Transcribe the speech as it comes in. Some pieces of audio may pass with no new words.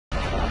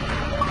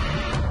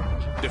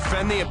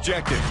Defend the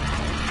objective.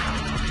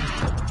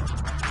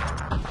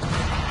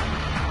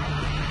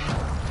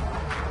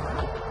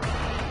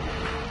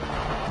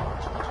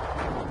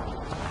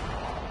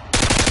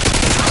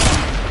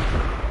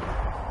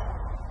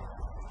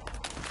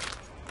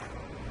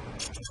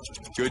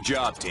 Good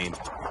job, team.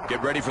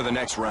 Get ready for the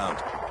next round.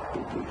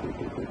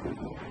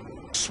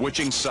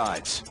 Switching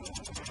sides.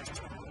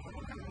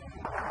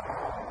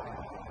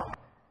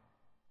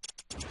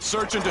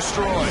 Search and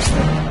destroy.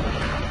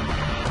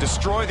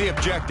 Destroy the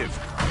objective.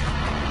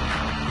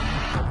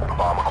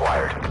 Bomb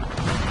acquired.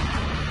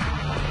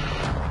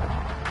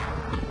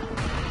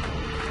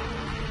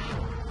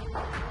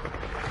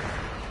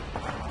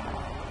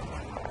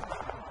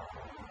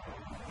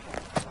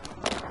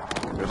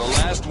 You're the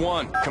last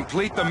one.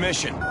 Complete the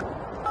mission.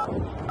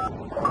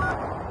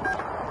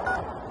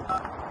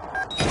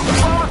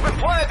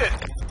 Planted!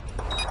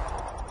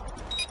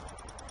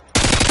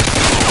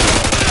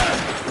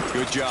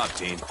 Good job,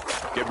 team.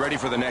 Get ready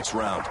for the next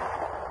round.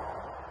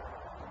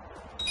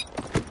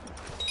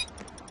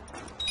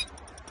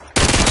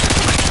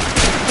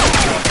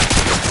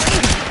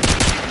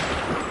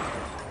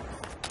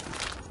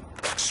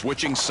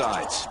 Switching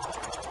sides.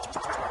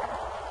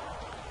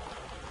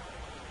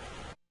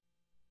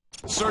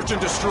 Search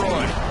and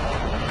destroy.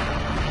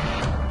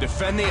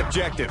 Defend the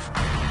objective.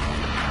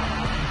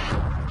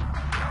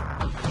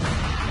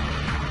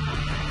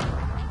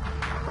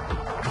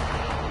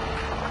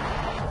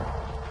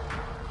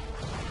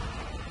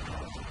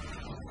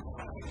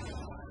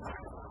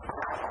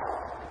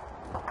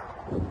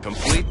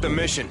 Complete the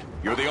mission.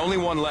 You're the only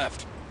one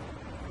left.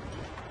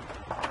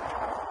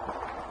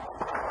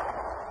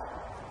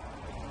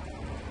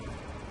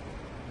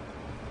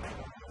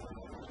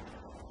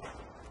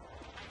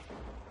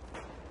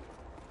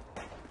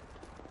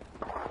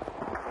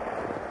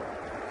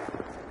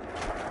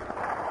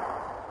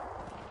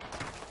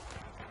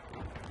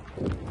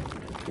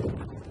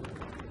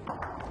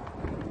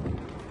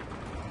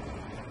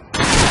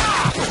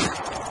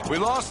 We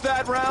lost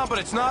that round, but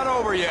it's not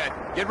over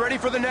yet. Get ready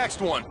for the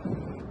next one.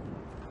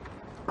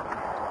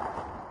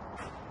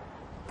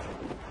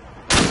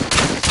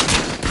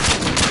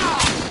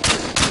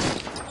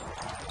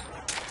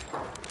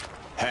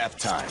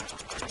 Halftime.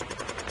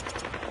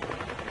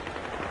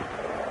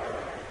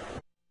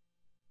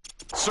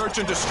 Search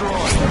and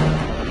destroy.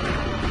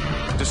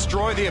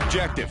 Destroy the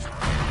objective.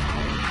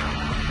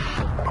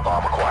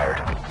 Bomb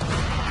acquired.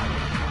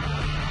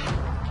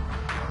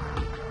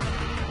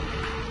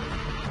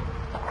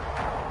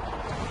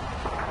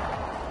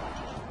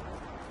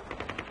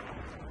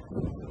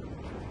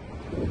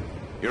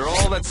 You're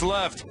all that's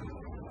left.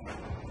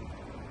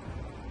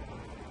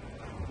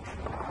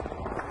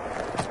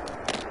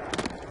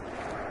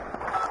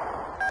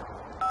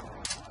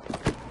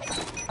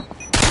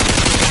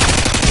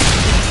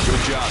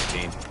 Good job,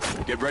 team.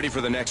 Get ready for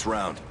the next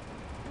round.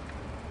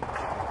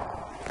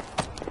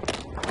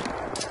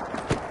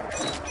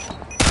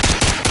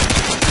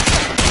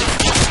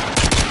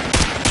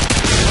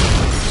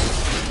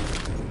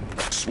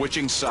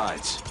 Switching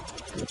sides.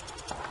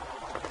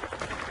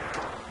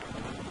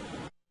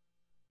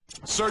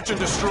 Search and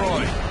destroy.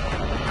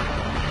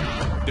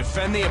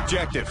 Defend the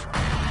objective.